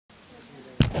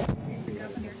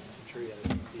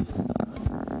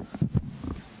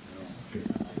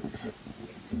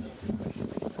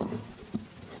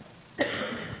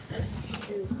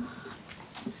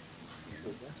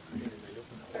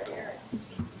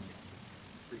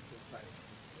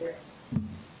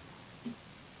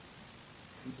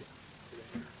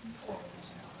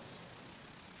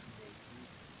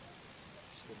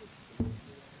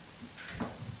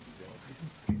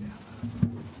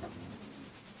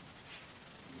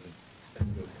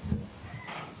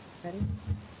ahead.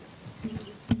 Thank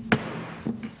you.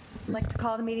 I'd like to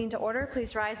call the meeting to order.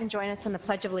 Please rise and join us in the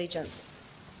Pledge of Allegiance.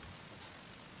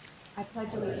 I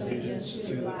pledge allegiance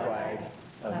to the flag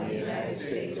of the United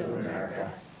States of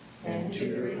America and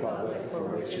to the republic for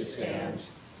which it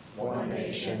stands, one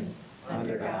nation,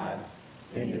 under God,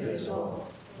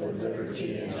 indivisible, with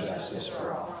liberty and justice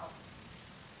for all.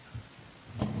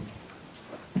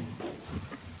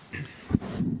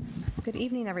 Good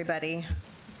evening, everybody.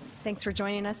 Thanks for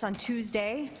joining us on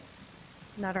Tuesday.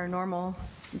 Not our normal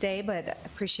day, but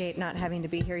appreciate not having to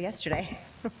be here yesterday.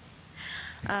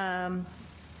 All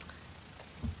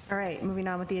right, moving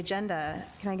on with the agenda.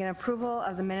 Can I get approval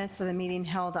of the minutes of the meeting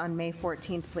held on May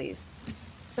 14th, please?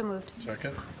 So moved.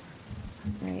 Second.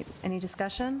 All right, any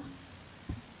discussion?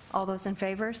 All those in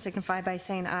favor signify by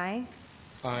saying aye.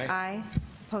 Aye. Aye.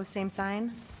 Opposed, same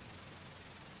sign.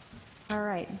 All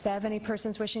right, Bev, any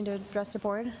persons wishing to address the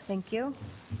board? Thank you.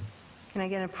 Can I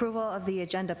get approval of the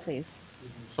agenda, please?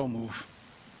 So move.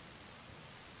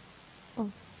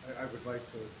 Oh. I would like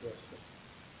to address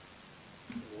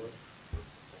the board.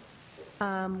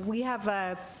 We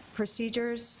have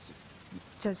procedures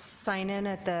to sign in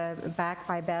at the back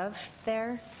by Bev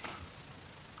there.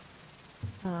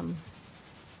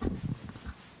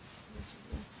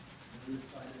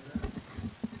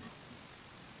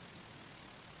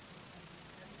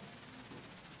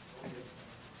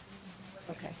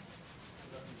 Okay.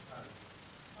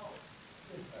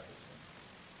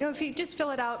 You know, if you just fill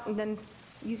it out and then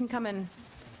you can come in.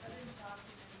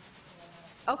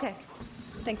 Okay.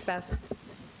 Thanks, Bev.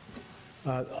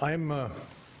 I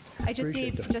just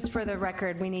need, just for the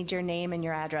record, we need your name and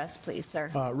your address, please, sir.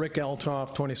 Rick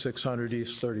Altoff, 2600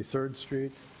 East 33rd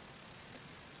Street.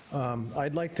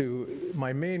 I'd like to,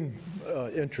 my main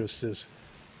interest is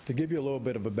to give you a little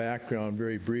bit of a background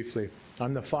very briefly.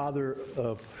 I'm the father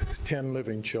of 10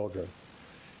 living children,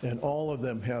 and all of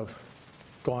them have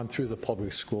gone through the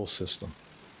public school system.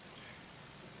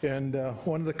 And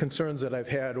one of the concerns that I've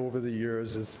had over the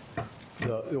years is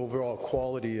the overall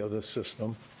quality of the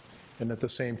system. And at the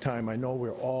same time, I know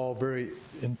we're all very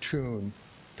in tune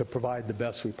to provide the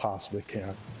best we possibly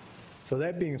can. So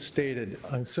that being stated,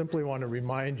 I simply want to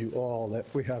remind you all that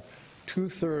we have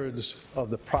 2/3 of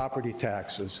the property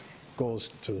taxes goes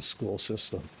to the school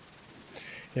system.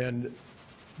 And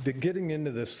getting into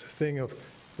this thing of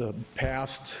the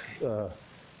past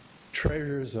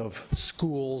treasures of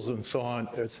schools and so on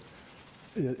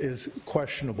is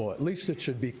questionable. At least it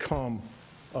should become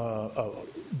a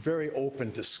very open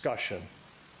discussion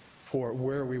for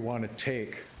where we want to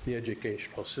take the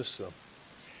educational system.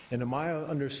 And in my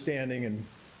understanding in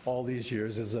all these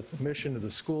years is that the mission of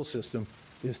the school system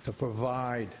is to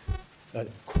provide a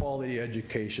quality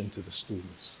education to the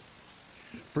students.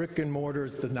 Brick and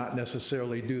mortars did not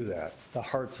necessarily do that. The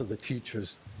hearts of the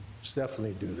teachers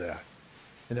definitely do that.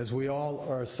 And as we all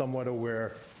are somewhat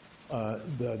aware,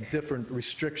 the different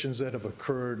restrictions that have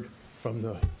occurred from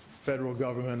the federal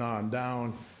government on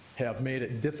down have made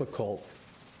it difficult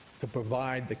to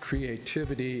provide the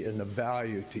creativity and the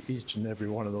value to each and every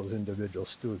one of those individual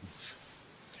students.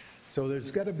 So there's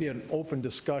got to be an open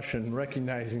discussion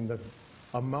recognizing the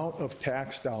amount of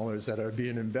tax dollars that are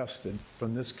being invested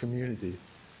from this community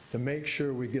to make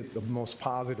sure we get the most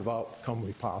positive outcome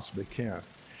we possibly can.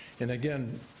 And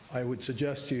again, I would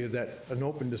suggest to you that an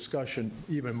open discussion,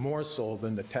 even more so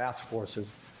than the task force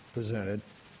has presented,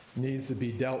 needs to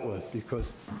be dealt with,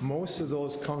 because most of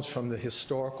those comes from the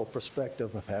historical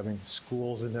perspective of having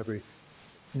schools in every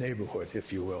neighborhood,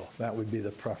 if you will. That would be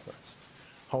the preference.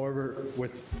 However,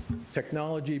 with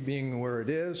technology being where it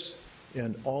is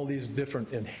and all these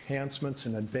different enhancements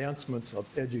and advancements of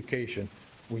education,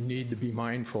 we need to be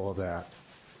mindful of that.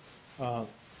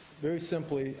 Very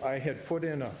simply, I had put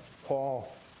in a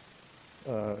call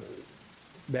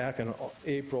back on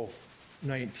April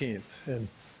 19th and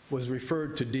was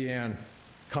referred to Deanne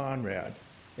Conrad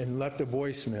and left a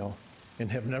voicemail and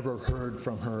have never heard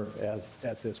from her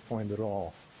at this point at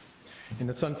all. And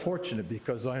it's unfortunate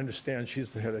because I understand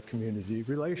she's the head of community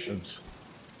relations.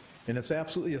 And it's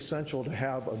absolutely essential to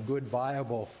have a good,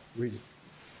 viable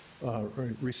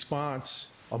response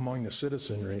among the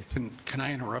citizenry. Can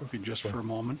I interrupt you just for a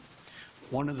moment?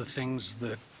 One of the things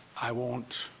that I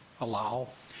won't allow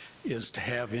is to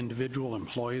have individual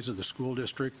employees of the school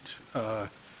district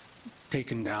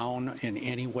taken down in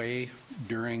any way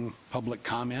during public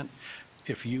comment.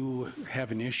 If you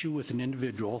have an issue with an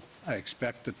individual, I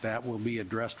expect that that will be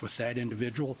addressed with that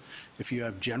individual. If you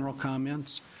have general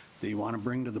comments that you want to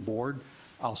bring to the board,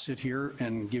 I'll sit here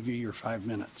and give you your 5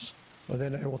 minutes. Well,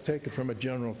 then I will take it from a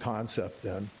general concept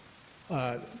then.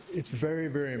 It's very,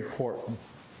 very important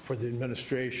for the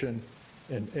administration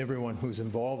and everyone who's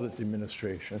involved with the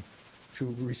administration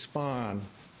to respond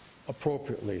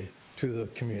appropriately to the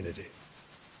community.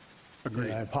 Agreed.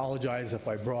 And I apologize if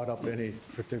I brought up any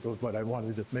particulars, but I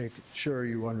wanted to make sure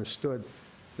you understood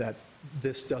that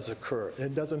this does occur.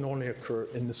 It doesn't only occur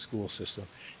in the school system.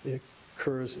 It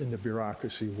occurs in the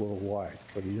bureaucracy worldwide,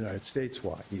 or the United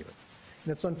States-wide even.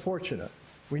 And it's unfortunate.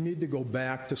 We need to go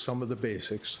back to some of the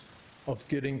basics of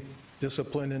getting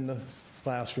discipline in the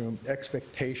classroom,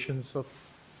 expectations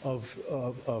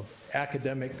of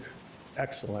academic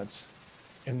excellence,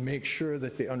 and make sure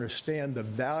that they understand the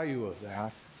value of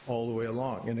that all the way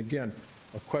along. And again,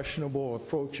 a questionable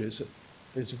approach is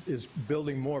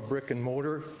building more brick and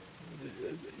mortar.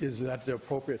 Is that the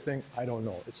appropriate thing? I don't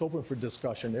know. It's open for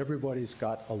discussion. Everybody's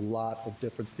got a lot of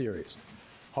different theories.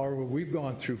 However, we've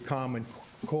gone through Common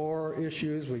Core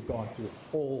issues. We've gone through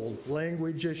whole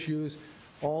language issues.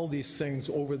 All these things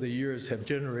over the years have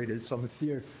generated some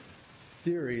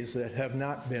theories that have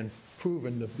not been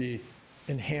proven to be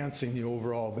enhancing the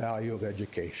overall value of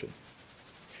education.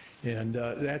 And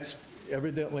that's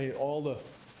evidently all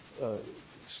the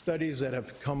studies that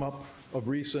have come up of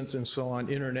recent and so on,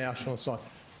 international and so on.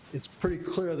 It's pretty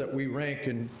clear that we rank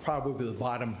in probably the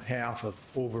bottom half of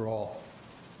overall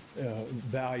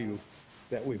value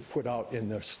that we put out in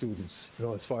their students,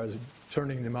 as far as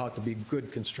turning them out to be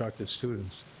good, constructive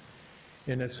students.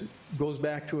 And it goes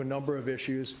back to a number of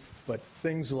issues, but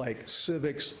things like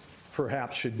civics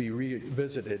perhaps should be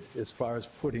revisited as far as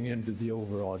putting into the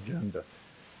overall agenda.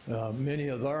 Many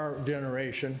of our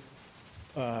generation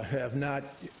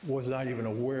was not even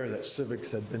aware that civics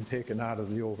had been taken out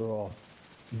of the overall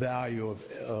value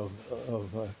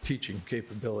of teaching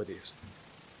capabilities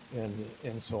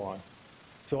and so on.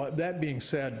 So that being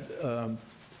said,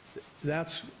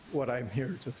 that's what I'm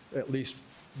here to at least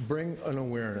bring an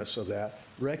awareness of that,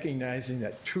 recognizing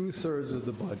that 2/3 of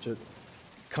the budget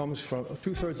comes from,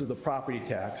 2/3 of the property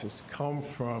taxes come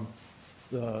from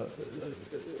the,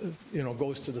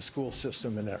 goes to the school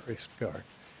system in that regard.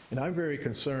 And I'm very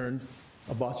concerned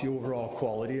about the overall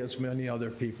quality, as many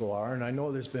other people are, and I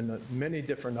know there's been many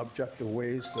different objective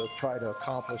ways to try to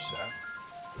accomplish that.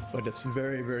 But it's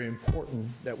very, very important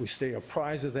that we stay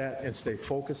apprised of that and stay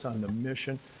focused on the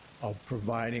mission of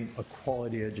providing a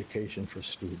quality education for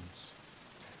students.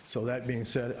 So that being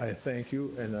said, I thank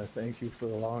you, and I thank you for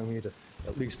allowing me to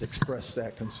at least express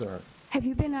that concern. Have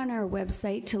you been on our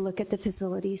website to look at the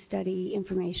facility study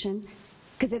information?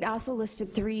 Because it also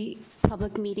listed 3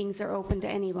 public meetings are open to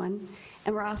anyone,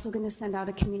 and we're also going to send out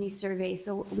a community survey.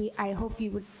 So I hope you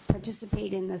would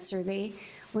participate in the survey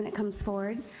when it comes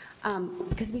forward,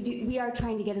 because we are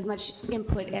trying to get as much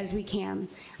input as we can.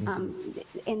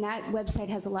 And that website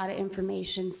has a lot of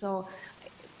information. So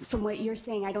from what you're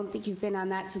saying, I don't think you've been on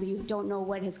that, so that you don't know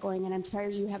what is going on. I'm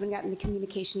sorry you haven't gotten the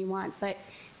communication you want, but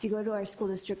if you go to our school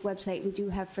district website, we do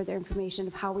have further information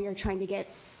of how we are trying to get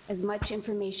as much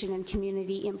information and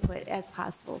community input as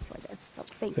possible for this. So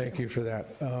thank you. Thank you for that.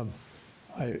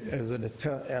 As an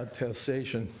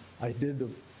attestation, I did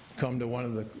come to one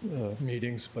of the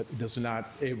meetings, but was not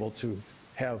able to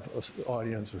have an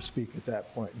audience or speak at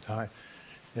that point in time.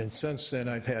 And since then,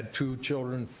 I've had 2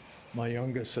 children. My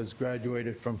youngest has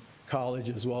graduated from college,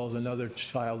 as well as another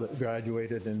child that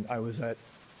graduated, and I was at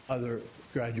other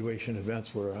graduation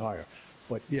events where higher.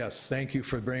 But yes, thank you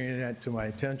for bringing that to my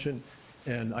attention,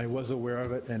 and I was aware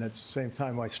of it, and at the same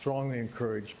time, I strongly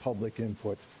encourage public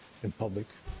input and public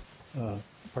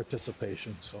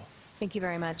participation. So Thank you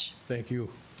very much. thank you.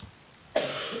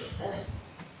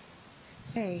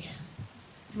 Okay,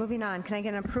 moving on. Can I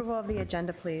get an approval of the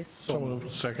agenda, please? So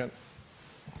moved. Second.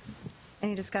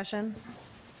 Any discussion?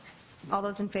 All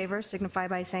those in favor signify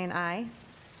by saying aye.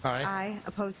 Aye. Aye.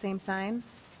 Opposed, same sign.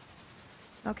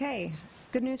 Okay,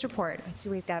 good news report. I see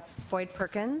we've got Boyd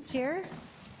Perkins here.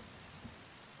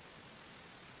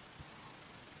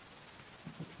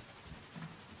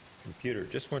 Computer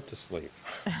just went to sleep.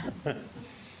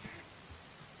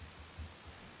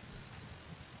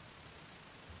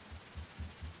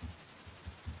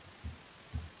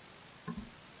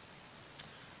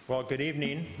 Well, good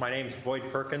evening. My name is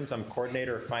Boyd Perkins. I'm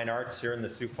coordinator of fine arts here in the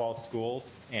Sioux Falls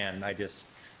schools, and I just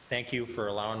thank you for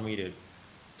allowing me to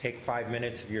take 5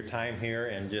 minutes of your time here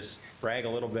and just brag a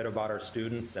little bit about our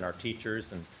students and our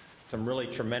teachers and some really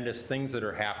tremendous things that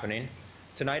are happening.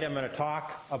 Tonight I'm going to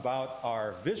talk about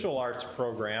our visual arts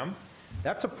program.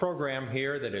 That's a program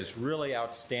here that is really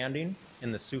outstanding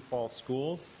in the Sioux Falls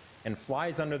schools and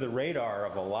flies under the radar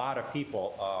of a lot of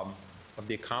people, of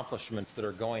the accomplishments that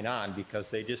are going on, because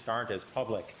they just aren't as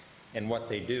public in what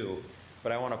they do.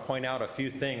 But I want to point out a few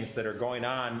things that are going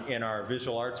on in our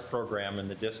visual arts program in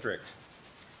the district.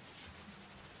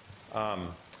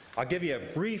 I'll give you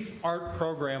a brief art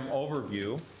program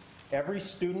overview. Every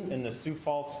student in the Sioux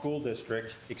Falls School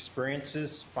District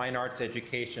experiences fine arts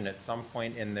education at some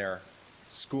point in their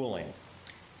schooling.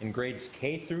 In grades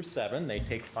K through 7, they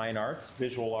take fine arts,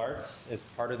 visual arts as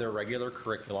part of their regular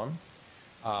curriculum.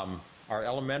 Our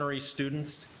elementary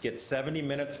students get 70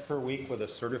 minutes per week with a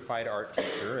certified art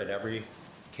teacher at every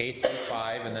K through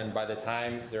 5, and then by the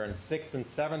time they're in 6th and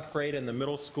 7th grade in the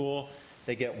middle school,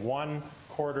 they get 1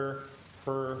 quarter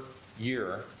per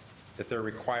year that they're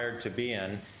required to be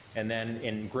in. And then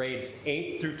in grades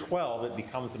 8 through 12, it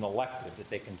becomes an elective that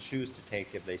they can choose to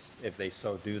take if they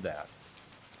so do that.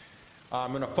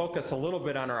 I'm going to focus a little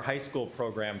bit on our high school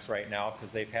programs right now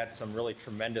because they've had some really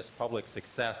tremendous public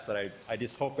success that I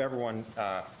just hope everyone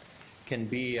can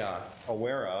be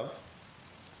aware of.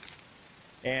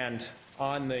 And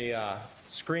on the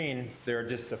screen, there are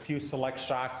just a few select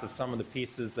shots of some of the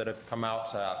pieces that have come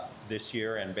out this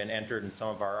year and been entered in some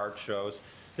of our art shows.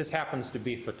 This happens to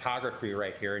be photography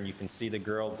right here, and you can see the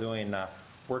girl doing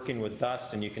working with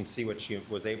dust, and you can see what she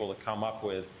was able to come up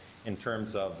with in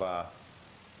terms of a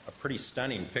pretty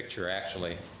stunning picture,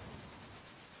 actually.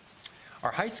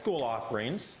 Our high school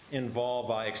offerings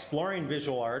involve Exploring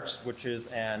Visual Arts, which is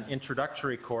an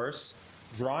introductory course,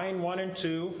 Drawing 1 and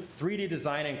 2, 3D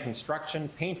Design and Construction,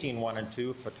 Painting 1 and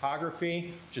 2,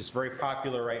 Photography, which is very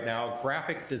popular right now,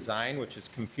 Graphic Design, which is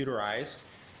computerized,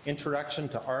 Introduction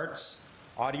to Arts,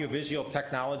 Audiovisual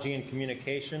Technology and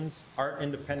Communications, Art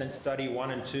Independent Study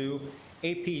 1 and 2,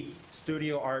 AP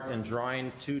Studio Art and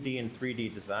Drawing, 2D and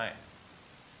 3D Design.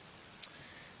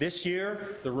 This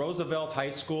year, the Roosevelt High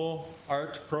School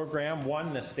art program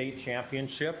won the state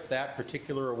championship. That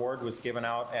particular award was given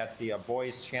out at the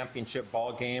boys championship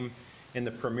ball game in the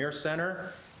Premier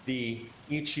Center.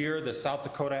 Each year, the South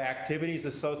Dakota Activities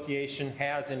Association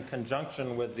has, in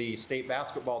conjunction with the state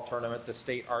basketball tournament, the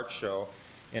state art show,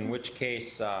 in which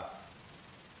case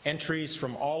entries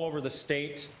from all over the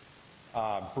state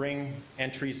bring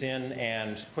entries in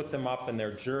and put them up, and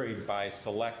they're juried by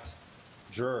select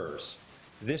jurors.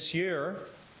 This year,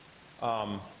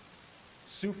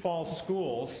 Sioux Falls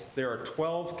Schools, there are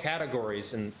 12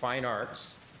 categories in fine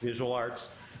arts, visual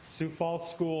arts. Sioux Falls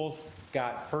Schools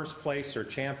got first place or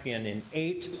champion in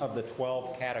 8 of the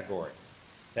 12 categories.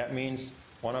 That means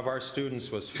one of our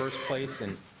students was first place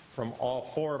from all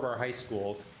 4 of our high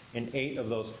schools in 8 of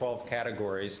those 12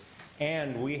 categories.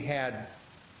 And we had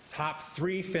top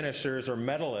 3 finishers or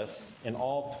medalists in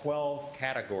all 12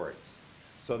 categories.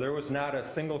 So there was not a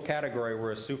single category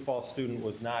where a Sioux Falls student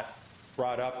was not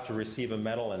brought up to receive a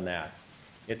medal in that.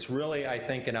 It's really, I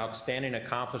think, an outstanding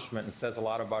accomplishment and says a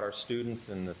lot about our students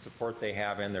and the support they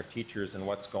have and their teachers and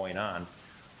what's going on.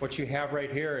 What you have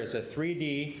right here is a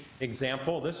 3D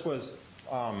example. This was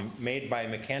made by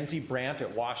Mackenzie Brandt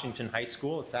at Washington High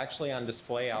School. It's actually on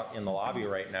display out in the lobby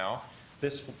right now.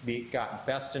 This got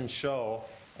Best in Show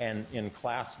and in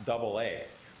Class AA.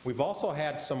 We've also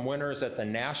had some winners at the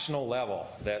national level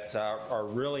that are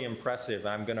really impressive.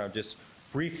 I'm going to just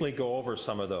briefly go over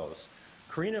some of those.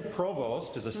 Karina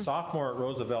Provost is a sophomore at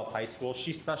Roosevelt High School.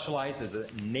 She specializes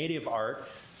in native art.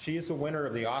 She is a winner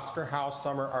of the Oscar House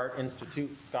Summer Art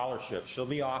Institute Scholarship. She'll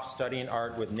be off studying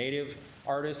art with native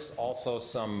artists, also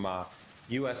some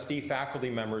USD faculty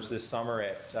members this summer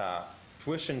at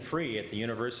tuition free at the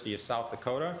University of South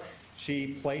Dakota.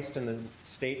 She placed in the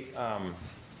state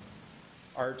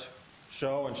art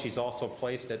show, and she's also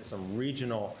placed at some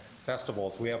regional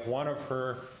festivals. We have one of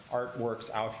her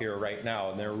artworks out here right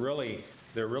now, and they're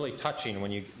really touching when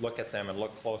you look at them and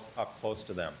look up close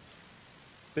to them.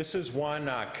 This is one,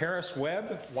 Karis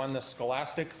Webb won the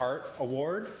Scholastic Art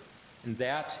Award, and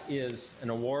that is an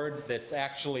award that's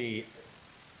actually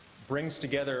brings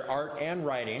together art and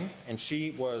writing, and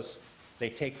they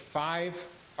take 5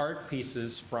 art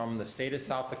pieces from the state of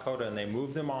South Dakota and they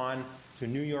move them on to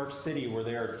New York City, where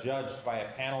they are judged by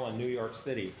a panel in New York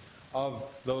City. Of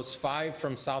those 5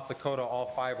 from South Dakota, all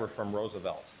 5 were from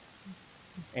Roosevelt.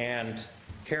 And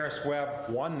Karis Webb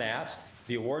won that.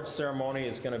 The award ceremony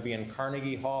is going to be in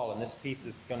Carnegie Hall, and this piece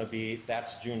is going to be,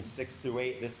 that's June 6th through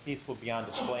 8th. This piece will be on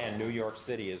display in New York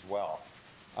City as well.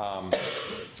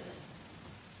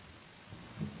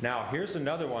 Now, here's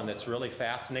another one that's really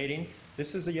fascinating.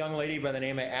 This is a young lady by the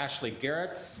name of Ashley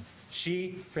Garretts.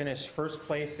 She finished first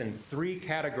place in 3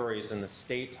 categories in the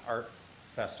State Art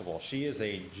Festival. She is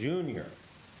a junior.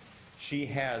 She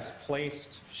has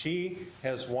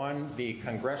won the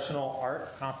Congressional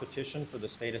Art Competition for the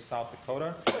state of South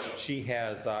Dakota. She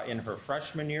has, in her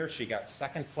freshman year, she got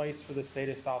 2nd place for the state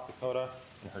of South Dakota.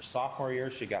 In her sophomore year,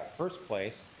 she got 1st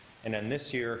place. And then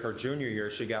this year, her junior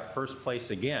year, she got 1st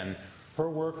place again Her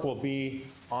work will be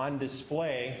on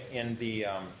display in the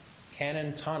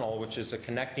Cannon Tunnel, which is a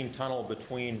connecting tunnel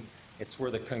between, it's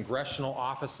where the congressional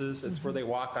offices, it's where they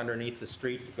walk underneath the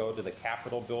street to go to the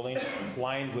Capitol building. It's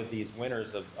lined with these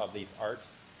winners of these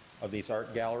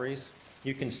art galleries.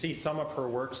 You can see some of her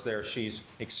works there. She's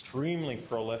extremely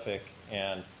prolific,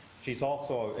 and she's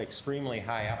also an extremely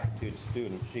high aptitude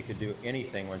student. She could do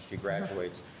anything when she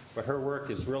graduates. But her work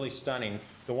is really stunning.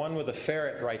 The one with the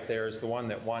ferret right there is the one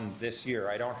that won this year.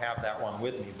 I don't have that one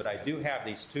with me, but I do have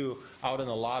these two out in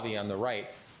the lobby on the right.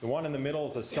 The one in the middle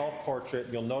is a self-portrait.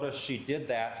 You'll notice she did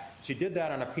that. She did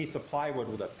that on a piece of plywood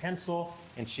with a pencil,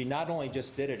 and she not only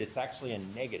just did it, it's actually a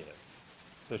negative.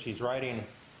 So she's writing,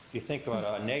 if you think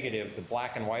about a negative, the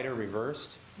black and white are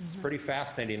reversed. It's pretty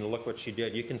fascinating to look what she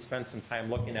did. You can spend some time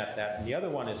looking at that. And the other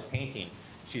one is painting.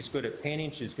 She's good at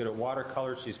painting, she's good at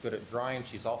watercolor, she's good at drawing,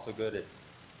 she's also good at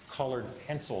colored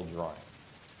pencil drawing.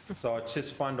 So it's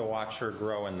just fun to watch her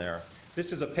grow in there.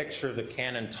 This is a picture of the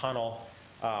Cannon Tunnel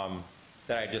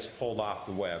that I just pulled off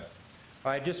the web.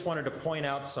 I just wanted to point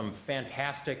out some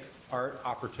fantastic art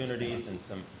opportunities and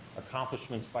some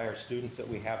accomplishments by our students that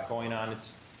we have going on.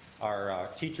 Our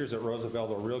teachers at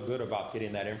Roosevelt are real good about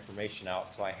getting that information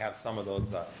out, so I have some of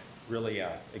those really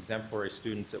exemplary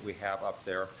students that we have up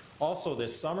there. Also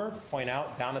this summer, point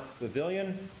out, down at the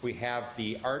pavilion, we have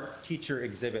the art teacher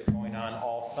exhibit going on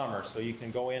all summer, so you can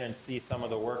go in and see some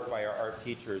of the work by our art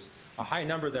teachers. A high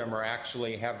number of them are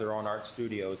actually have their own art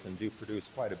studios and do produce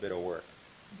quite a bit of work.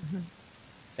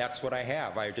 That's what I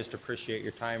have. I just appreciate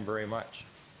your time very much.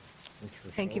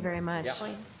 Thank you very much.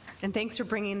 Yeah. And thanks for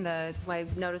bringing I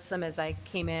noticed them as I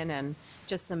came in, and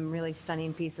just some really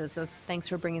stunning pieces, so thanks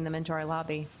for bringing them into our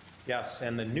lobby. Yes,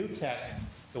 and the new tech,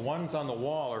 the ones on the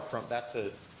wall are from, that's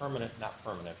a permanent, not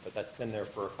permanent, but that's been there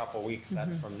for a couple weeks.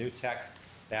 That's from New Tech.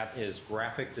 That is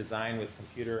graphic design with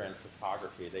computer and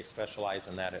photography. They specialize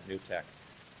in that at New Tech.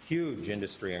 Huge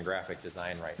industry in graphic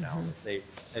design right now.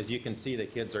 As you can see, the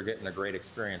kids are getting a great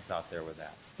experience out there with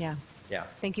that. Yeah. Yeah.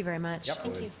 Thank you very much. Yep.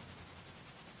 Thank you.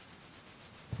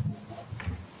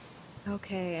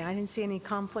 Okay, I didn't see any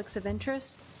conflicts of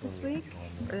interest this week.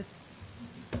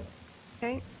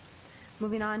 Okay.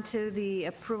 Moving on to the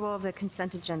approval of the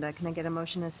consent agenda. Can I get a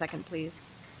motion and a second, please?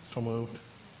 So moved.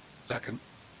 Second.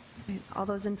 All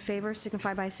those in favor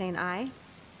signify by saying aye.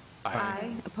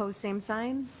 Aye. Opposed, same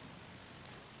sign.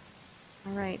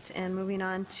 All right, and moving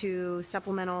on to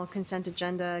supplemental consent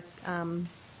agenda,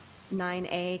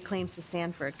 9A, claims to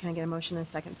Sanford. Can I get a motion and a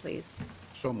second, please?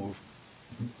 So move.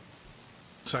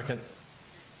 Second.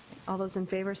 All those in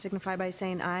favor signify by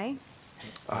saying aye.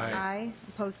 Aye.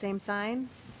 Opposed, same sign.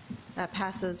 That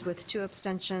passes with 2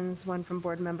 abstentions, 1 from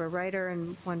Board Member Ryder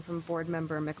and 1 from Board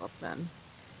Member Mickelson.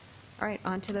 All right,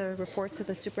 on to the reports of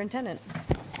the superintendent.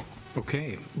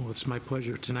 Okay, well, it's my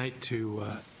pleasure tonight to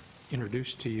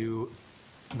introduce to you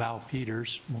Val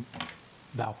Peters.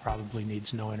 Val probably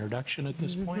needs no introduction at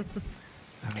this point,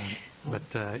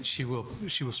 but she will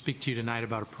speak to you tonight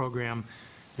about a program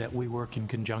that we work in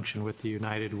conjunction with the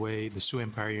United Way, the Sioux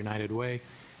Empire United Way,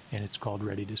 and it's called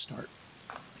Ready to Start.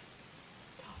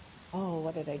 Oh,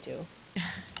 what did I do?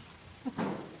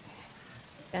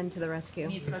 Ben to the rescue.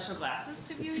 Need special glasses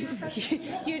to view your question?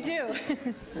 You do.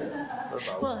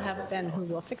 We'll have Ben who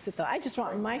will fix it, though. I just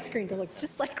want my screen to look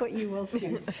just like what you will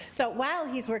see. So while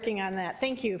he's working on that,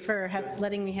 thank you for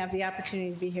letting me have the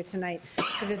opportunity to be here tonight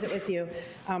to visit with you.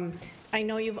 I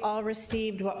know you've all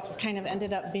received what kind of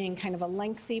ended up being kind of a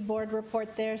lengthy board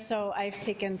report there, so I've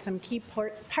taken some key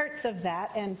parts of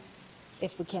that, and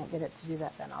if we can't get it to do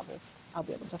that, then I'll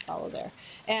be able to follow there.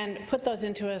 And put those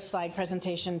into a slide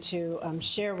presentation to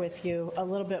share with you a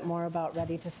little bit more about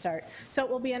Ready to Start. So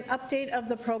it will be an update of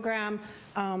the program,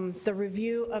 the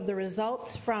review of the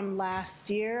results from last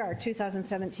year, our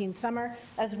 2017 summer,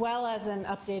 as well as an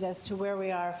update as to where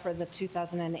we are for the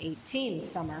 2018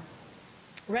 summer.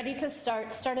 Ready to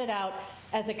Start started out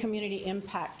as a community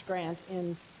impact grant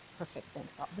in, perfect,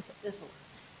 thanks. I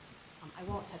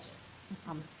won't touch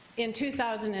it. In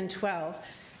 2012.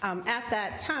 At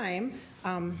that time,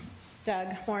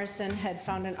 Doug Morrison had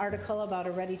found an article about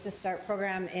a Ready to Start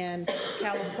program in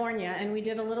California, and we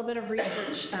did a little bit of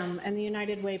research, and the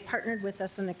United Way partnered with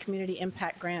us in a community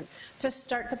impact grant to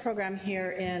start the program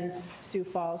here in Sioux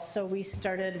Falls. So we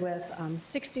started with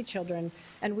 60 children,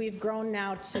 and we've grown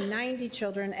now to 90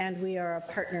 children, and we are a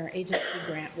partner agency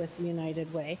grant with the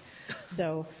United Way.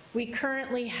 So we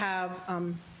currently have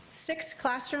 6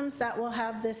 classrooms that we'll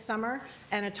have this summer,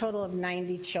 and a total of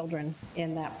 90 children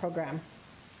in that program.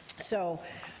 So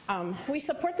We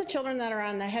support the children that are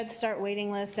on the Head Start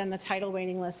waiting list and the Title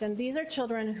waiting list, and these are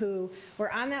children who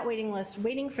were on that waiting list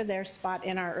waiting for their spot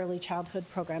in our early childhood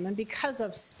program, and because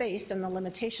of space and the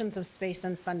limitations of space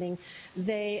and funding,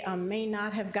 they may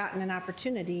not have gotten an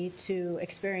opportunity to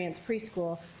experience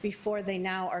preschool before they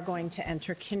now are going to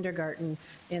enter kindergarten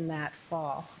in that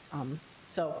fall.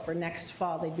 So for next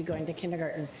fall, they'd be going to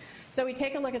kindergarten. So we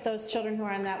take a look at those children who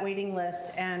are on that waiting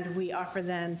list, and we offer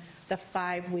then the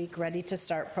 5-week Ready to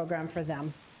Start program for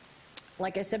them.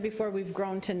 Like I said before, we've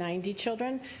grown to 90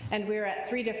 children, and we're at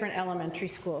 3 different elementary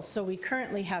schools. So we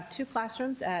currently have 2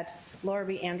 classrooms at Laura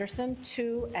B. Anderson,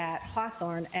 2 at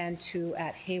Hawthorne, and 2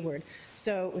 at Hayward.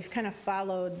 So we've kind of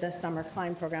followed the summer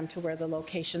climb program to where the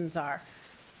locations are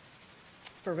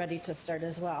for Ready to Start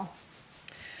as well.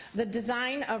 The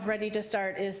design of Ready to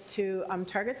Start is to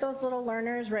target those little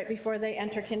learners right before they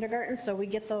enter kindergarten. So we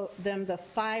get them the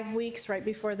 5 weeks right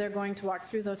before they're going to walk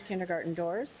through those kindergarten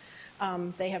doors.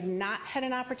 They have not had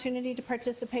an opportunity to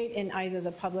participate in either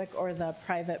the public or the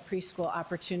private preschool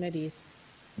opportunities.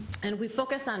 And we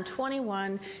focus on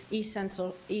 21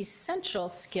 essential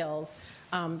skills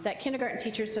that kindergarten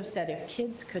teachers have said if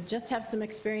kids could just have some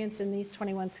experience in these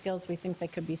 21 skills, we think they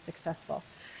could be successful.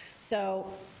 So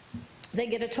they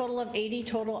get a total of 80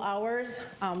 total hours,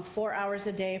 4 hours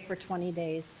a day for 20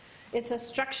 days. It's a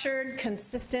structured,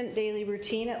 consistent daily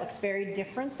routine. It looks very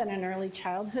different than an early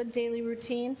childhood daily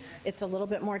routine. It's a little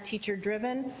bit more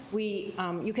teacher-driven.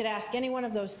 You could ask any one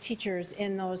of those teachers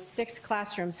in those 6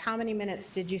 classrooms, how many minutes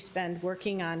did you spend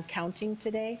working on counting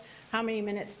today? How many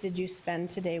minutes did you spend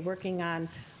today working on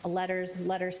letters,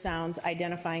 letter sounds,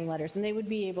 identifying letters? And they would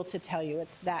be able to tell you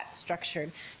it's that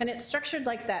structured. And it's structured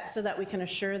like that so that we can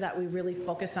assure that we really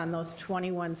focus on those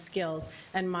 21 skills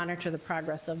and monitor the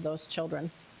progress of those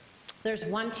children. There's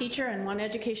 1 teacher and 1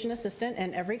 education assistant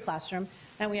in every classroom,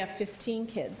 and we have 15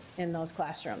 kids in those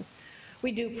classrooms.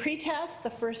 We do pre-tests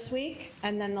the first week,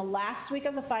 and then the last week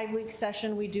of the 5-week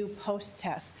session, we do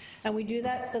post-tests. And we do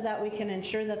that so that we can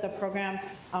ensure that the program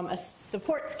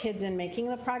supports kids in making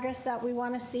the progress that we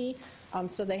want to see,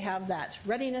 so they have that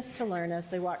readiness to learn as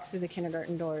they walk through the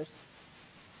kindergarten doors.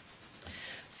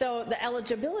 So the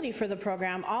eligibility for the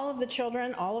program, all of the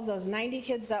children, all of those 90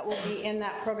 kids that will be in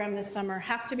that program this summer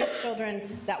have to be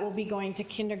children that will be going to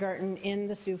kindergarten in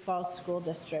the Sioux Falls School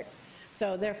District.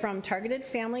 So they're from targeted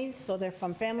families, so they're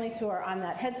from families who are on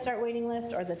that Head Start waiting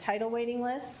list or the Title waiting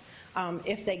list.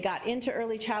 If they got into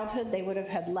early childhood, they would have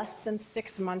had less than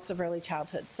 6 months of early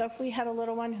childhood. So if we had a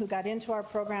little one who got into our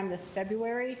program this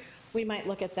February, we might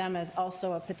look at them as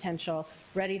also a potential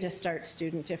Ready to Start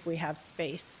student if we have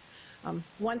space.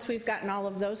 Once we've gotten all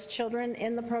of those children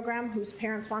in the program whose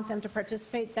parents want them to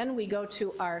participate, then we go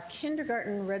to our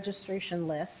kindergarten registration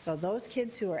list. So those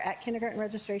kids who are at kindergarten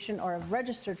registration or have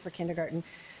registered for kindergarten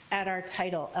at our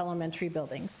Title elementary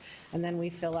buildings. And then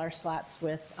we fill our slots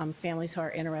with families who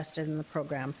are interested in the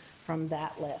program from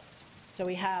that list. So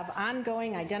we have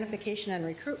ongoing identification and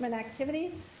recruitment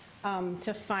activities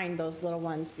to find those little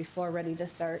ones before Ready to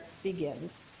Start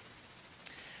begins.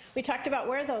 We talked about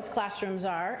where those classrooms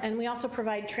are, and we also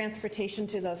provide transportation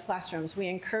to those classrooms. We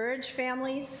encourage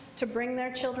families to bring their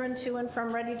children to and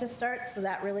from Ready to Start, so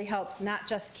that really helps not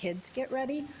just kids get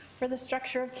ready for the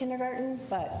structure of kindergarten,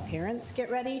 but parents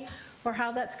get ready for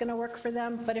how that's going to work for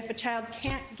them. But if a child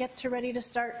can't get to Ready to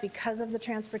Start because of the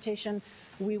transportation,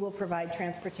 we will provide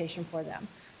transportation for them.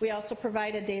 We also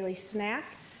provide a daily snack,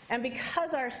 and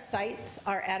because our sites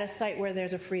are at a site where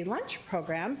there's a free lunch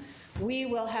program, we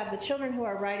will have the children who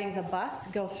are riding the bus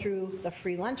go through the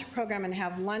free lunch program and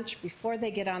have lunch before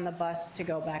they get on the bus to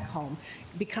go back home.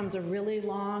 It becomes a really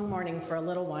long morning for a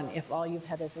little one if all you've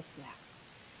had is a snack.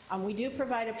 We do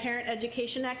provide a parent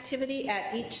education activity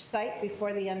at each site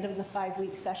before the end of the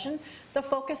 5-week session. The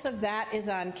focus of that is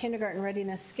on kindergarten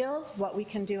readiness skills, what we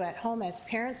can do at home as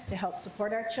parents to help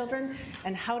support our children,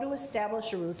 and how to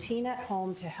establish a routine at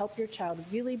home to help your child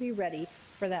really be ready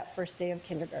for that first day of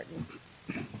kindergarten.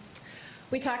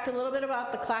 We talked a little bit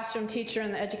about the classroom teacher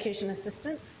and the education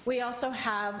assistant. We also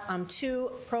have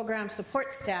 2 program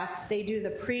support staff. They do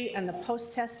the pre and the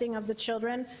post testing of the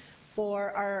children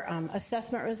for our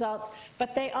assessment results,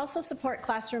 but they also support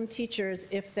classroom teachers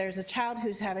if there's a child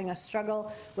who's having a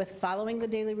struggle with following the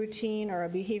daily routine or a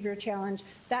behavior challenge.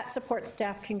 That support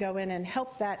staff can go in and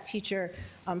help that teacher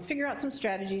figure out some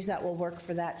strategies that will work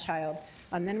for that child.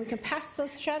 And then we can pass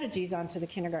those strategies on to the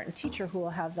kindergarten teacher who will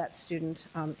have that student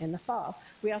in the fall.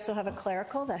 We also have a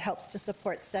clerical that helps to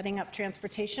support setting up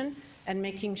transportation and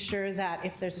making sure that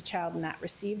if there's a child not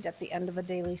received at the end of a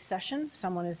daily session,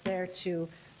 someone is there to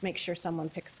make sure someone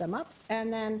picks them up.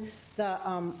 And then the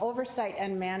oversight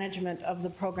and management of the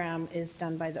program is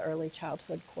done by the early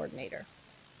childhood coordinator.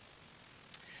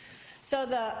 So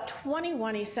the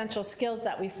 21 essential skills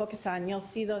that we focus on, you'll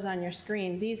see those on your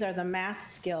screen. These are the math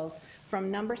skills,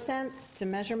 from number sense to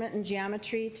measurement and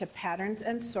geometry to patterns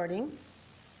and sorting.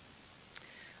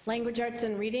 Language arts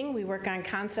and reading, we work on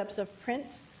concepts of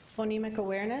print, phonemic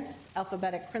awareness,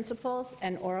 alphabetic principles,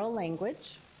 and oral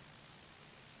language.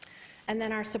 And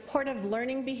then our supportive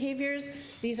learning behaviors,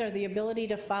 these are the ability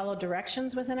to follow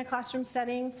directions within a classroom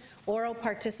setting, oral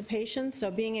participation,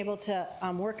 so being able to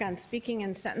work on speaking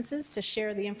in sentences to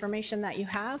share the information that you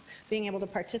have, being able to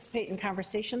participate in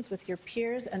conversations with your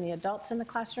peers and the adults in the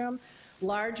classroom.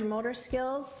 Large motor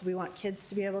skills, we want kids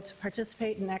to be able to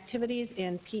participate in activities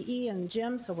in PE and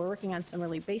gym, so we're working on some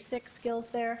really basic skills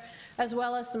there, as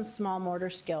well as some small motor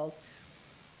skills.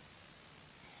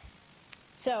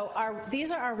 So these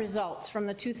are our results from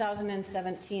the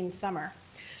 2017 summer.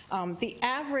 The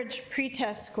average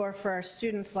pretest score for our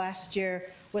students last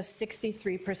year was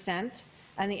 63%,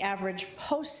 and the average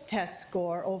post-test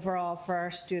score overall for our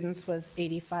students was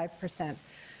 85%.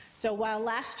 So while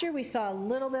last year we saw a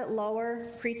little bit lower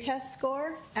pretest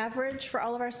score average for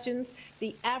all of our students,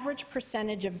 the average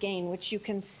percentage of gain, which you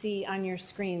can see on your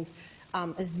screens,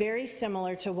 is very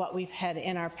similar to what we've had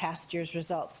in our past year's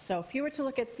results. So if you were to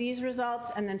look at these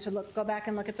results and then to go back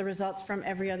and look at the results from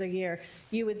every other year,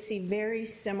 you would see very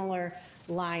similar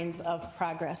lines of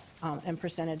progress and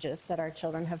percentages that our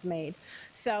children have made.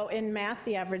 So in math,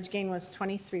 the average gain was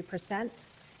 23%.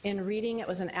 In reading, it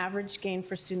was an average gain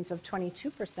for students of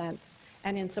 22%.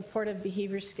 And in supportive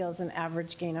behavior skills, an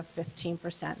average gain of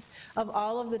 15%. Of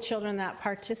all of the children that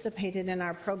participated in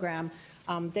our program,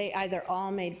 they either all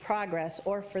made progress,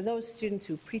 or for those students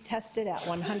who pre-tested at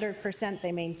 100%,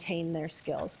 they maintained their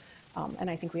skills. And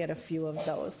I think we had a few of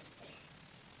those.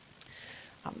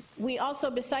 We also,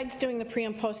 besides doing the pre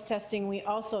and post testing, we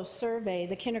also survey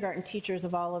the kindergarten teachers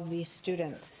of all of these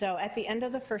students. So at the end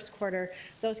of the first quarter,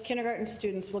 those kindergarten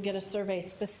students will get a survey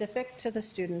specific to the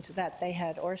student that they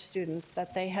had, or students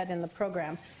that they had in the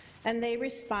program. And they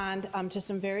respond to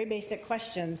some very basic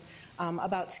questions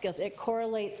about skills. It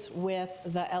correlates with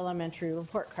the elementary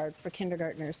report card for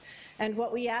kindergartners. And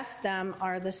what we ask them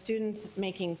are the students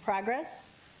making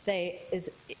progress,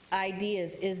 ID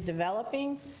is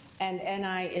developing, and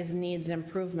NI is needs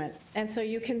improvement. And so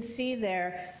you can see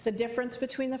there the difference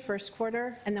between the first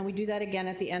quarter, and then we do that again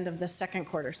at the end of the second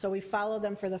quarter. So we follow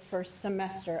them for the first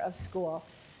semester of school.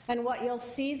 And what you'll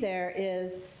see there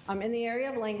is, in the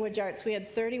area of language arts, we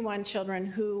had 31 children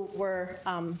who were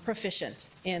proficient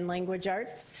in language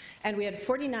arts, and we had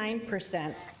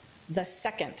 49% the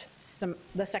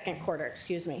second quarter,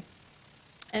 excuse me.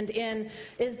 And in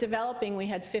is developing, we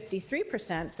had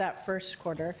 53% that first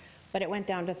quarter, but it went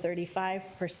down to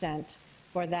 35%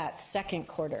 for that second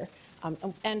quarter.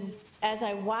 And as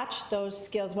I watch those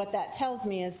skills, what that tells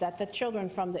me is that the children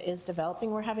from the is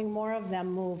developing, we're having more of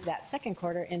them move that second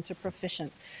quarter into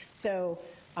proficient. So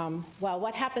while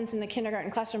what happens in the kindergarten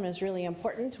classroom is really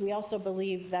important, we also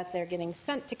believe that they're getting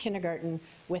sent to kindergarten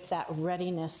with that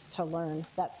readiness to learn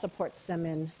that supports them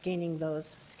in gaining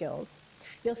those skills.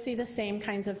 You'll see the same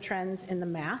kinds of trends in the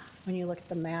math when you look at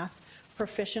the math.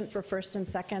 Proficient for first and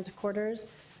second quarters,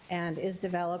 and is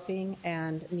developing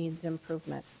and needs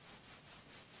improvement.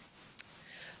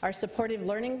 Our supportive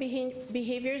learning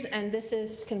behaviors, and this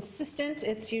is consistent.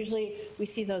 It's usually, we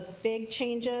see those big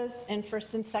changes in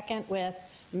first and second with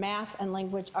math and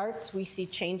language arts. We see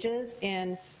changes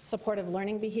in supportive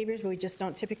learning behaviors, but we just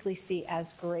don't typically see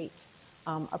as great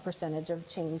a percentage of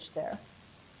change there.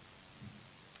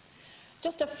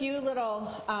 Just a few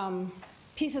little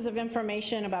pieces of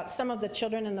information about some of the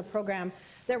children in the program.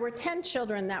 There were 10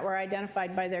 children that were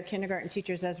identified by their kindergarten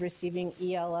teachers as receiving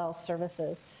ELL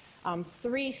services.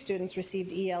 3 students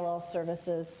received ELL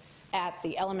services at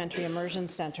the Elementary Immersion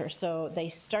Center. So they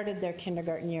started their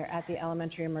kindergarten year at the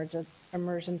Elementary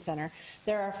Immersion Center.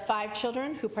 There are 5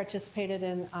 children who participated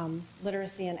in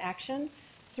Literacy in Action.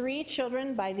 3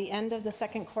 children by the end of the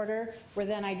second quarter were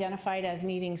then identified as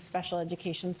needing special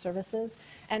education services.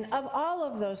 And of all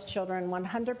of those children,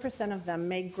 100% of them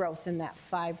made growth in that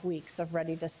 5 weeks of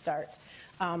Ready to Start.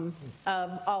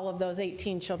 Of all of those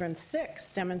 18 children, 6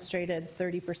 demonstrated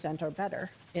 30% or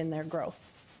better in their growth.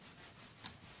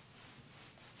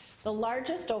 The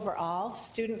largest overall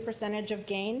student percentage of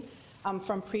gain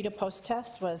from pre to post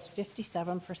test was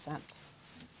 57%.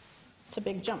 It's a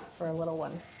big jump for a little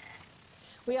one.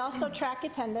 We also track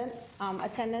attendance,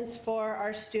 attendance for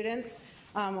our students.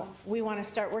 We want to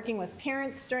start working with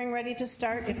parents during Ready to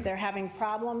Start. If they're having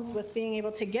problems with being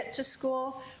able to get to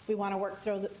school, we want to work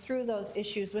through those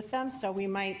issues with them. So we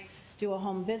might do a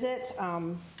home visit,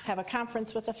 have a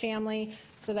conference with a family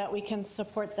so that we can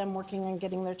support them working on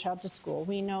getting their child to school.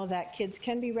 We know that kids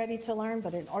can be ready to learn,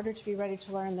 but in order to be ready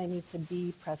to learn, they need to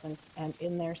be present and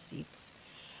in their seats.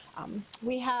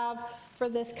 We have, for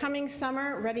this coming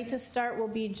summer, Ready to Start will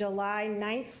be July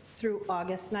 9th through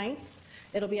August 9th.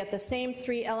 It'll be at the same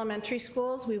 3 elementary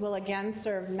schools. We will again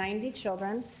serve 90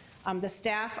 children. The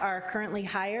staff are currently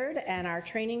hired, and our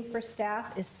training for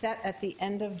staff is set at the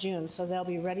end of June, so they'll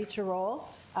be ready to roll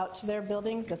out to their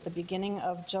buildings at the beginning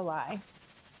of July.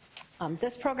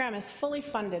 This program is fully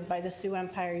funded by the Sioux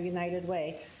Empire United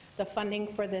Way. The funding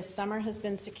for this summer has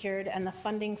been secured, and the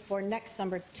funding for next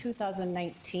summer,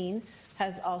 2019,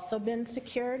 has also been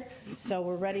secured. So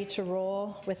we're ready to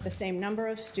roll with the same number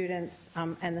of students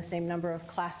and the same number of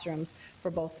classrooms for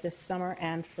both this summer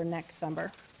and for next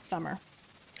summer.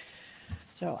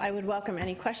 So I would welcome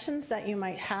any questions that you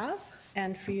might have,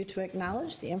 and for you to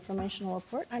acknowledge the informational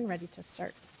report on Ready to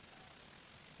Start.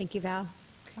 Thank you, Val.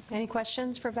 Any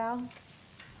questions for Val?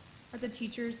 Are the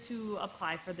teachers who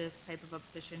apply for this type of a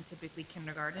position typically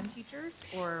kindergarten teachers,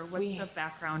 or what's the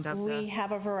background of We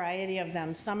have a variety of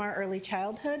them. Some are early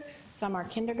childhood, some are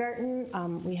kindergarten.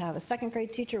 We have a second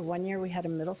grade teacher. One year we had a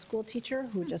middle school teacher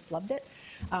who just loved it.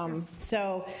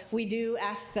 So we do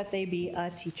ask that they be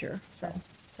a teacher.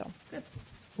 So Good.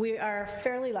 We are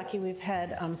fairly lucky. We've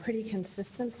had pretty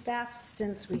consistent staff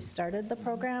since we started the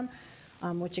program,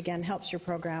 which again helps your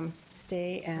program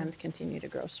stay and continue to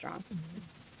grow strong.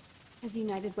 Has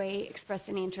United Way expressed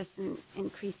any interest in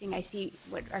increasing? I see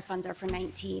what our funds are for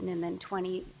 19 and then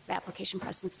 20, the application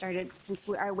process started. Since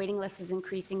our waiting list is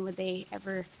increasing, would they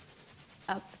ever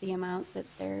up the amount that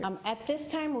they're? At this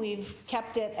time, we've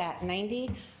kept it at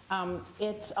 90.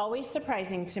 It's always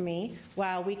surprising to me,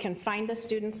 while we can find the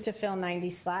students to fill 90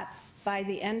 slots, by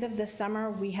the end of the summer,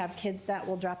 we have kids that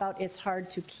will drop out. It's hard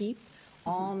to keep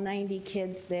all 90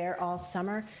 kids there all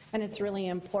summer, and it's really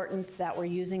important that we're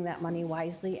using that money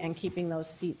wisely and keeping those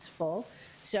seats full.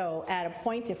 So at a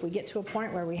point, if we get to a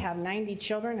point where we have 90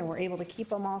 children and we're able to keep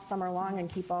them all summer long and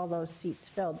keep all those seats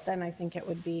filled, then I think it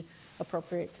would be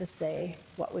appropriate to say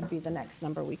what would be the next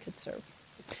number we could serve.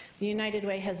 The United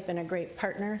Way has been a great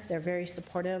partner. They're very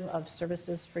supportive of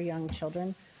services for young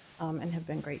children and have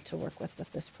been great to work with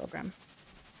this program.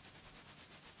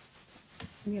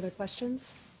 Any other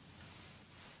questions?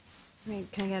 All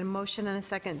right, can I get a motion and a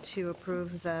second to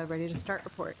approve the Ready to Start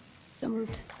report? So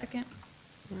moved. Second.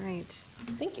 All right.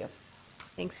 Thank you.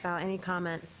 Thanks, Val. Any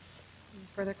comments?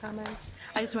 Further comments?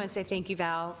 I just want to say thank you,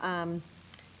 Val.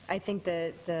 I think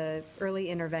the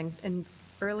early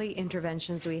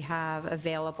interventions we have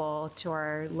available to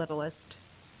our littlest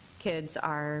kids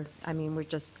are, I mean, we're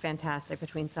just fantastic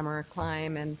between Summer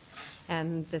Climb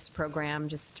and this program.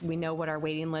 Just, we know what our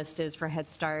waiting list is for Head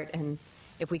Start, and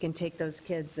if we can take those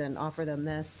kids and offer them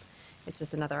this, it's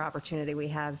just another opportunity we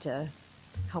have to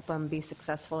help them be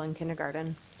successful in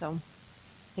kindergarten. So,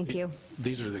 thank you.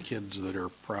 These are the kids that are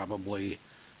probably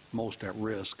most at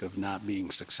risk of not being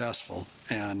successful.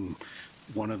 And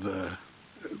one of the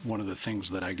things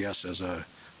that I guess as a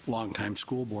longtime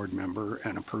school board member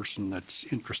and a person that's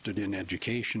interested in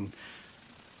education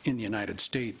in the United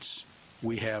States,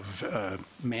 we have a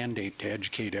mandate to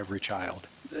educate every child.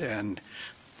 And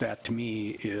that to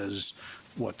me is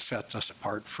what sets us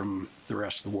apart from the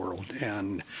rest of the world.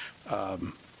 And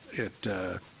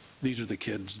these are the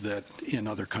kids that in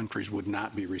other countries would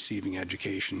not be receiving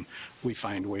education. We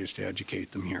find ways to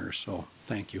educate them here, so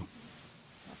thank you.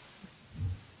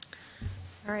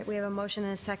 All right, we have a motion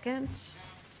and a second.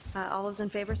 All those in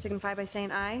favor signify by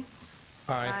saying aye.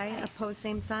 Aye. Opposed,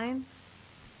 same sign.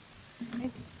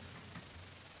 Okay.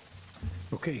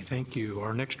 Okay, thank you.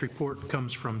 Our next report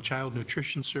comes from Child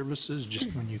Nutrition Services,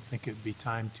 just when you think it'd be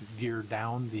time to gear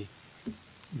down the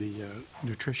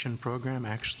nutrition program.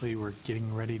 Actually, we're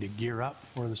getting ready to gear up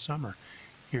for the summer.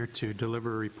 Here to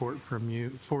deliver a report for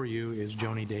you is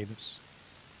Joni Davis.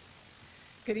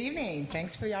 Good evening.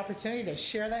 Thanks for the opportunity to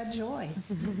share that joy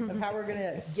of how we're going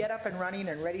to get up and running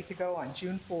and ready to go on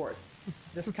June 4th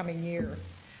this coming year.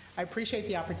 I appreciate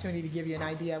the opportunity to give you an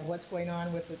idea of what's going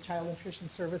on with the Child Nutrition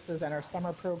Services and our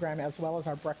summer program, as well as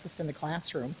our breakfast in the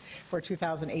classroom for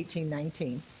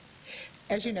 2018-19.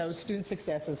 As you know, student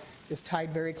success is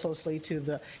tied very closely to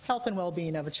the health and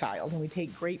well-being of a child, and we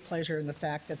take great pleasure in the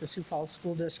fact that the Sioux Falls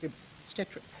School District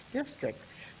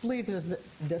believes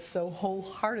this so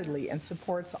wholeheartedly and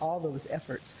supports all those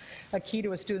efforts. A key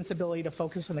to a student's ability to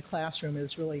focus in the classroom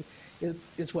is really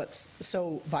is what's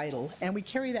so vital. And we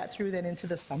carry that through then into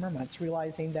the summer months,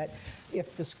 realizing that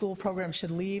if the school program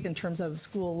should leave in terms of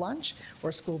school lunch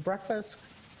or school breakfast,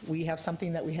 we have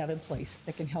something that we have in place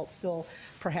that can help fill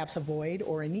perhaps a void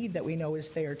or a need that we know is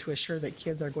there to assure that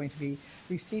kids are going to be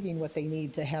receiving what they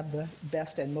need to have the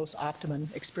best and most optimum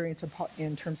experience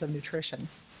in terms of nutrition.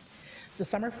 The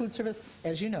summer food service,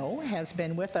 as you know, has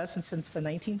been with us since the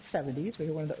 1970s. We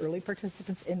were one of the early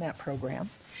participants in that program.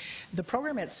 The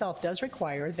program itself does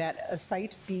require that a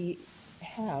site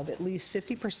have at least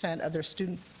 50% of their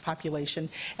student population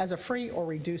as a free or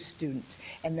reduced student,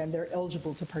 and then they're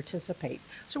eligible to participate.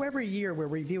 So every year we're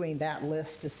reviewing that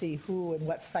list to see who and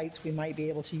what sites we might be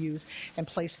able to use and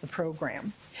place the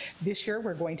program. This year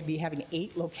we're going to be having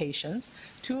 8 locations.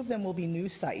 2 of them will be new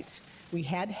sites. We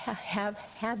have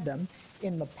had them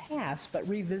in the past, but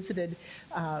revisited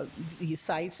these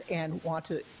sites and want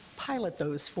to pilot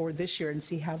those for this year and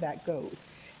see how that goes.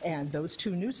 And those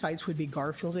 2 new sites would be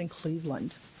Garfield and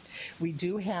Cleveland. We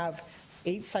do have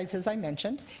 8 sites, as I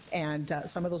mentioned, and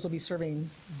some of those will be serving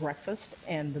breakfast,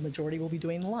 and the majority will be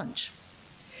doing lunch.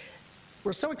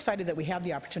 We're so excited that we have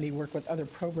the opportunity to work with other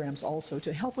programs also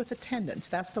to help with attendance.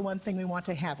 That's the one thing we want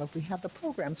to have. If we have the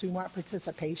programs, we want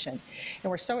participation. And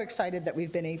we're so excited that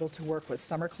we've been able to work with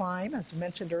Summer Climb, as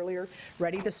mentioned earlier,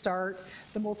 Ready to Start,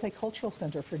 the Multicultural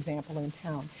Center, for example, in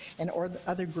town, and or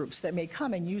other groups that may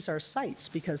come and use our sites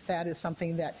because that is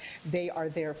something that they are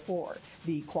there for.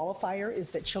 The qualifier is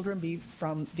that children be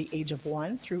from the age of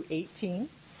 1 through 18.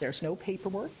 There's no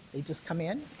paperwork. They just come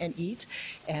in and eat,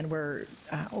 and we're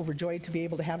overjoyed to be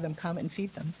able to have them come and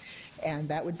feed them. And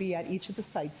that would be at each of the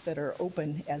sites that are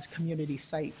open as community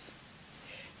sites.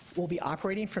 We'll be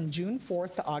operating from June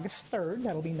 4th to August 3rd.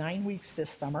 That'll be 9 weeks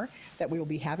this summer that we will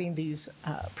be having these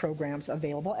programs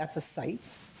available at the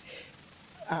sites.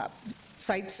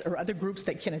 Sites or other groups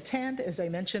that can attend, as I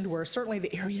mentioned, we're certainly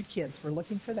the area kids. We're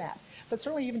looking for that. But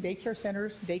certainly even daycare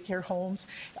centers, daycare homes,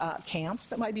 camps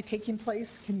that might be taking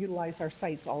place can utilize our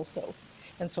sites also.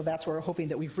 And so that's where we're hoping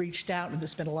that we've reached out, and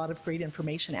there's been a lot of great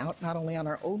information out, not only on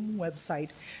our own website,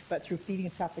 but through Feeding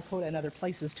South Dakota and other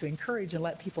places to encourage and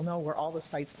let people know where all the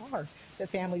sites are, that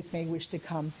families may wish to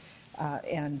come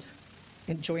and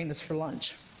join us for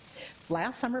lunch.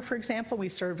 Last summer, for example, we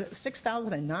served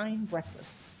 6,009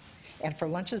 breakfasts. And for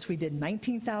lunches, we did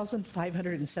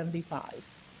 19,575.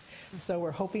 So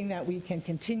we're hoping that we can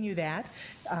continue that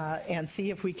and see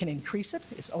if we can increase it.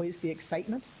 It's always the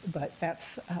excitement, but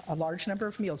that's a large number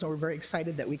of meals, and we're very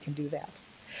excited that we can do that.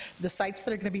 The sites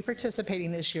that are going to be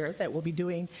participating this year that will be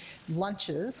doing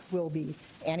lunches will be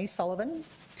Annie Sullivan,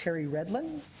 Terry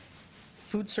Redlin,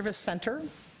 Food Service Center,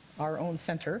 our own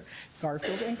center,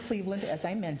 Garfield and Cleveland, as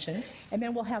I mentioned, and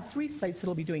then we'll have 3 sites that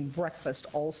will be doing breakfast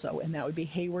also, and that would be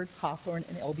Hayward, Hawthorne,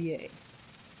 and LBA.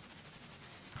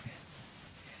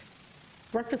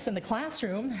 Breakfast in the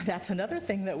classroom, that's another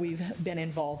thing that we've been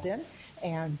involved in,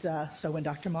 and so when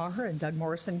Dr. Maher and Doug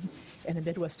Morrison and the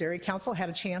Midwest Dairy Council had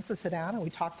a chance to sit down and we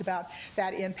talked about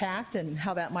that impact and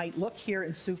how that might look here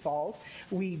in Sioux Falls,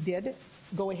 we did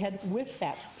go ahead with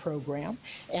that program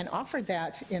and offered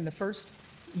that in the first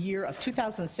year of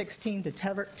 2016 to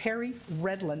Terry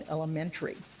Redlin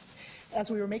Elementary.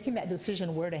 As we were making that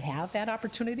decision where to have that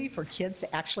opportunity for kids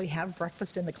to actually have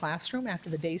breakfast in the classroom after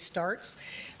the day starts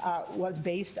was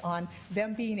based on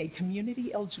them being a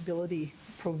community eligibility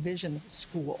provision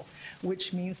school,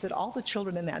 which means that all the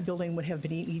children in that building would have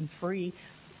been eating free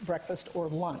breakfast or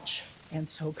lunch. And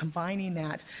so combining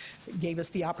that gave us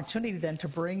the opportunity then to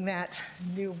bring that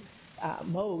new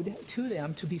mode to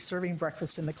them to be serving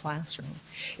breakfast in the classroom.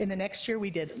 In the next year,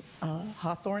 we did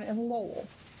Hawthorne and Lowell.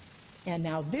 And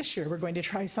now this year, we're going to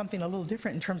try something a little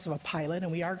different in terms of a pilot,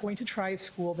 and we are going to try a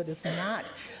school that is not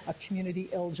a community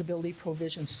eligibility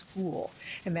provision school,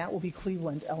 and that will be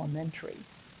Cleveland Elementary.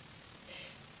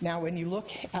 Now, when you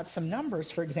look at some numbers,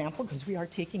 for example, because we are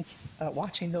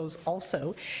watching those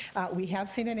also, we have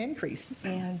seen an increase,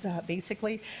 and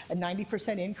basically a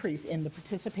 90% increase in the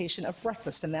participation of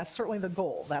breakfast, and that's certainly the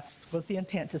goal. That was the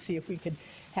intent, to see if we could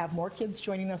have more kids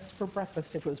joining us for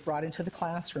breakfast if it was brought into the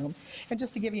classroom. And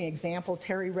just to give you an example,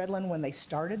 Terry Redlin, when they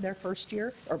started their first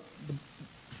year, or the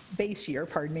base year,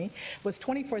 pardon me, was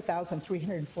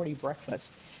 24,340 breakfasts.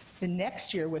 The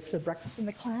next year, with the breakfast in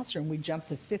the classroom, we jumped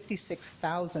to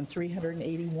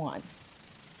 56,381.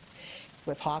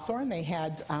 With Hawthorne, they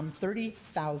had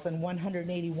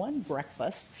 30,181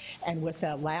 breakfasts, and with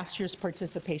last year's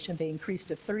participation, they increased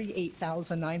to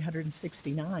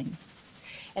 38,969.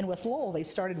 And with Lowell, they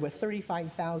started with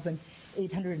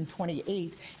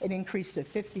 $35,828 and increased to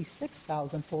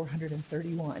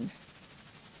 $56,431.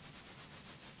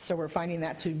 So we're finding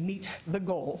that to meet the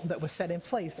goal that was set in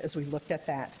place as we looked at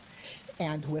that.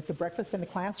 And with the breakfast in the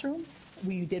classroom,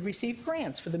 we did receive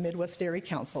grants for the Midwest Dairy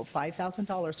Council,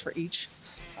 $5,000 for each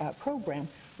program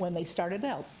when they started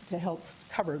out to help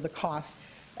cover the costs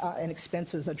and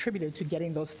expenses attributed to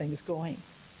getting those things going.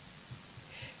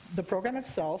 The program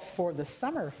itself for the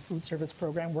summer food service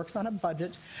program works on a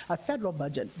budget, a federal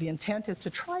budget. The intent is to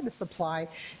try to supply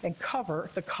and cover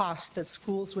the costs that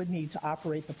schools would need to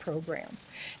operate the programs.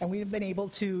 And we've been able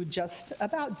to just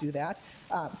about do that.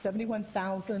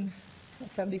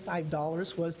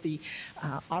 $71,075 was the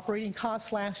operating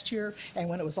cost last year, and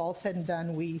when it was all said and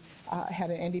done, we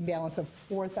had an ending balance of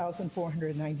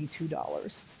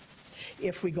 $4,492.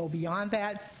 If we go beyond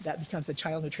that, that becomes a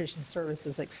child nutrition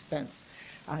services expense.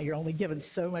 You're only given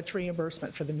so much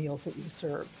reimbursement for the meals that you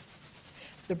serve.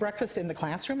 The breakfast in the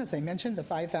classroom, as I mentioned, the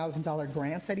 $5,000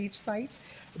 grants at each site,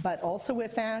 but also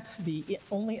with that, the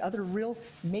only other real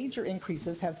major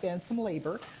increases have been some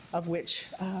labor, of which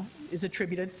is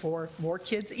attributed for more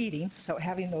kids eating, so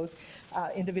having those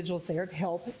individuals there to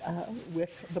help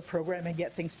with the program and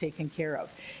get things taken care of.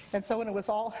 And so when it was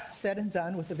all said and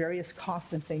done with the various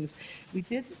costs and things, we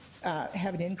did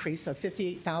have an increase of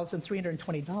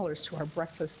 $58,320 to our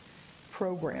breakfast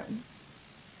program.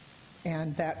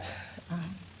 And that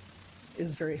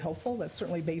is very helpful. That's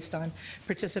certainly based on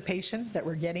participation that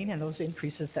we're getting and those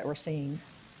increases that we're seeing.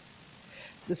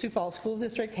 The Sioux Falls School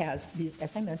District has,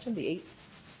 as I mentioned, the 8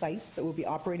 sites that will be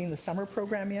operating the summer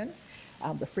program in.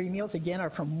 The free meals, again, are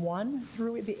from 1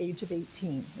 through the age of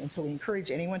 18. And so we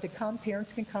encourage anyone to come.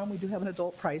 Parents can come. We do have an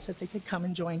adult price that they could come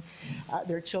and join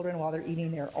their children while they're eating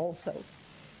there also.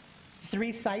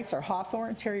 3 sites are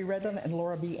Hawthorne, Terry Redland, and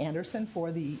Laura B. Anderson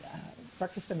for the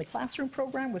breakfast in the classroom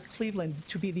program, with Cleveland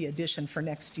to be the addition for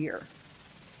next year.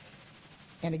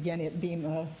 And again, it being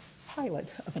a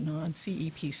pilot of a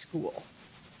non-CEP school.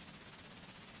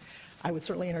 I would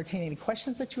certainly entertain any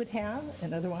questions that you would have,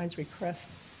 and otherwise request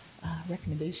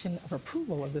recommendation of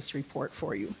approval of this report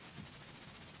for you.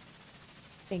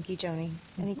 Thank you, Joni.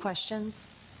 Any questions?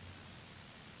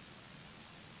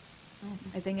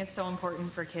 I think it's so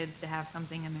important for kids to have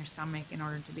something in their stomach in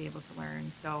order to be able to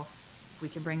learn. So if we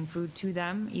can bring food to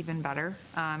them, even better,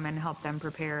 and help them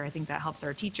prepare. I think that helps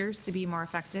our teachers to be more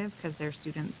effective because their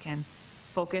students can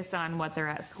focus on what they're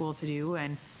at school to do,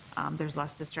 and there's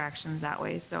less distractions that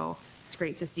way. So it's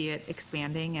great to see it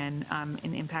expanding and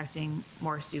impacting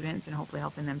more students and hopefully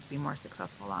helping them to be more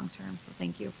successful long term. So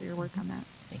thank you for your work on that.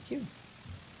 Thank you.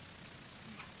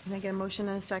 Can I get a motion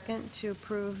and a second to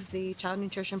approve the child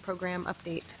nutrition program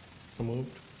update? So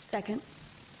moved. Second.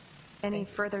 Any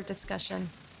further discussion?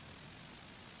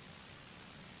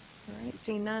 All right,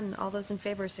 seeing none. All those in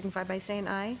favor signify by saying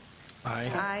aye.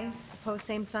 Aye. Aye. Opposed,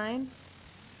 same sign.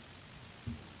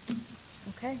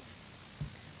 Okay.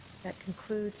 That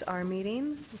concludes our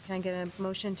meeting. Can I get a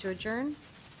motion to adjourn?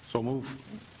 So move.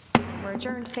 We're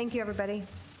adjourned. Thank you, everybody.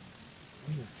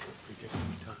 Predict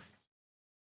any time.